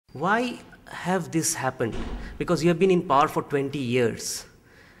Why have this happened? Because you have been in power for 20 years.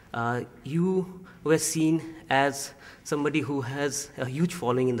 You were seen as somebody who has a huge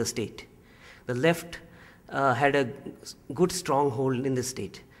following in the state. The left had a good stronghold in the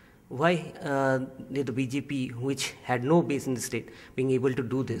state. Why did the BJP, which had no base in the state, being able to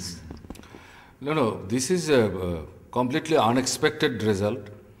do this? No, this is a completely unexpected result.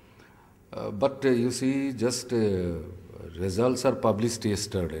 But you see, just results are published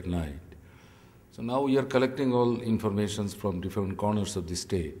yesterday night. So now we are collecting all informations from different corners of the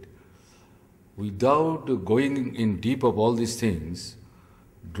state. Without going in deep of all these things,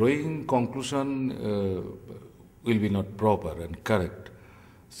 drawing conclusion will be not proper and correct.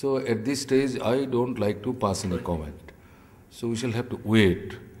 So at this stage, I don't like to pass any comment. So we shall have to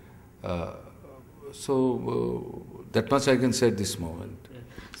wait. That much I can say at this moment.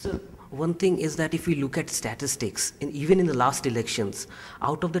 So one thing is that if we look at statistics, even in the last elections,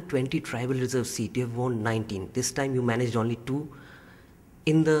 out of the 20 tribal reserve seats, you have won 19. This time you managed only 2.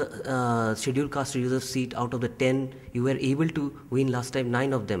 In the scheduled caste reserve seat, out of the 10, you were able to win last time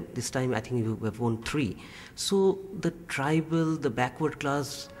 9 of them. This time I think you have won 3. So the tribal, the backward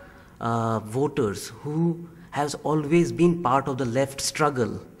class voters who has always been part of the left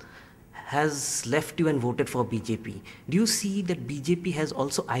struggle has left you and voted for BJP. Do you see that BJP has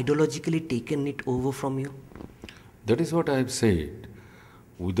also ideologically taken it over from you? That is what I have said.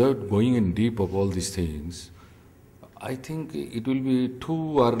 Without going in deep of all these things, I think it will be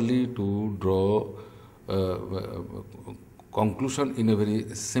too early to draw conclusion in a very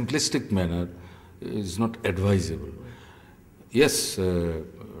simplistic manner. Is not advisable. Yes,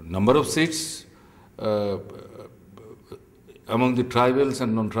 number of seats among the tribals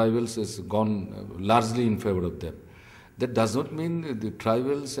and non-tribals has gone largely in favor of them. That does not mean the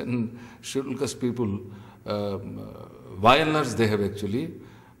tribals and scheduled caste people, by and large, they have actually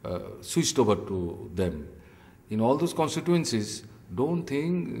switched over to them. In all those constituencies, don't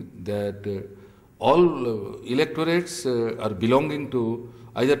think that all electorates are belonging to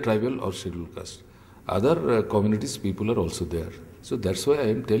either tribal or scheduled caste. Other communities, people are also there. So that's why I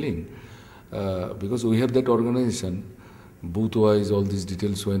am telling, because we have that organization, booth-wise, all these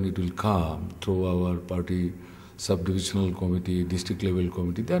details when it will come through our party sub-divisional committee, district level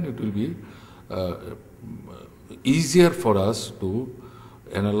committee, then it will be easier for us to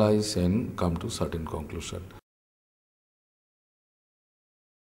analyze and come to certain conclusion.